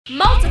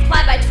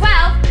Multiply by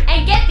 12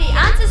 and get the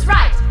answers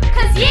right,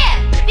 cause yeah,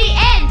 the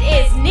end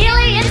is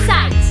nearly in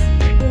sight.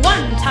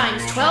 1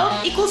 times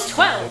 12 equals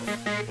 12.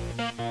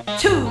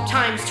 2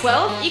 times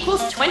 12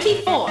 equals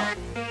 24.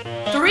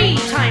 3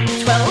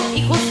 times 12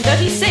 equals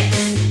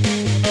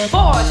 36.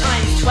 4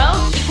 times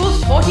 12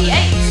 equals 48.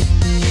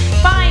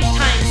 5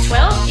 times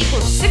 12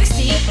 equals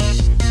 60.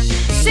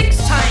 6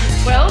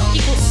 times 12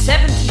 equals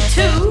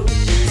 72.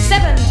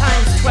 7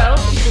 times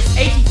 12 equals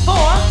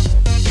 84.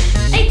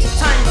 8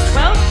 times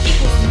 12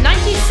 equals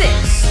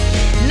 96.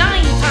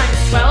 9 times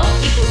 12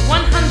 equals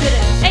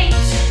 108.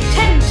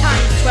 10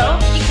 times 12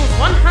 equals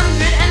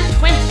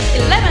 120.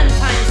 11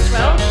 times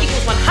 12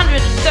 equals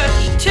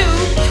 132.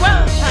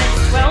 12 times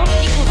 12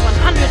 equals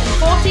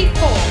 144.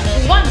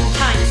 1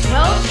 times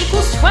 12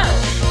 equals 12.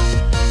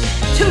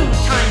 2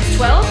 times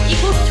 12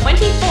 equals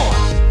 24.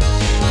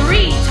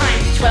 3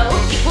 times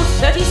 12 equals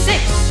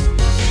 36.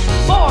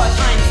 4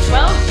 times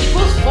 12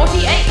 equals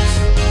 48.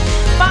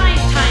 5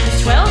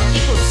 times 12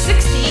 equals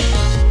 60.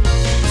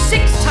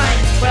 6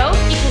 times 12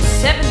 equals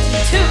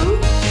 72.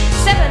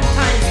 7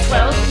 times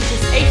 12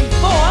 equals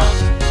 84.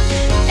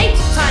 8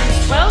 times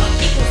 12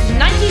 equals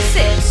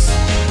 96.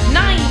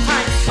 9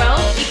 times 12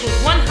 equals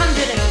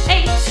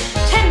 108.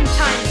 10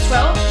 times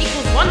 12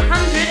 equals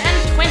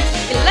 120.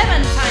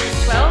 11 times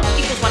 12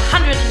 equals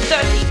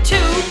 132.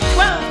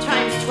 12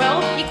 times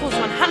 12 equals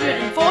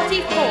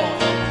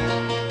 144.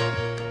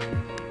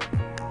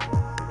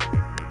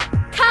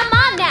 Come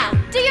on now,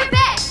 do your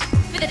best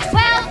for the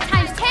 12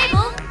 times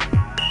table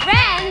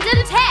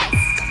random test.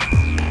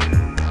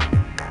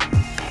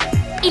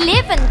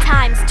 11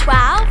 times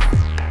 12.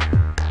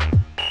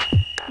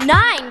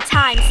 9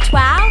 times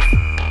 12.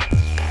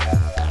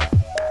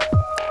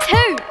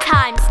 2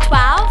 times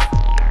 12.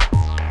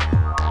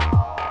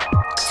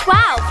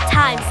 12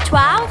 times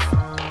 12.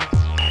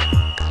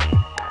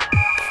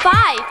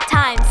 5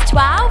 times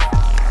 12.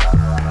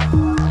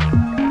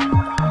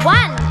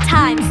 1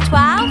 times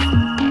 12.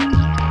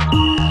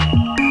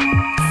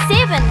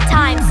 7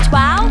 times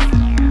 12.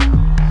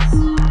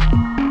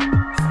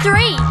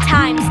 3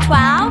 times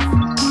 12.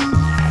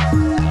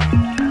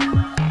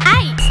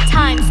 8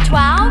 times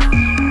 12.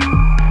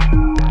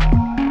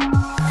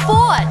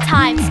 4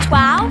 times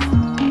 12.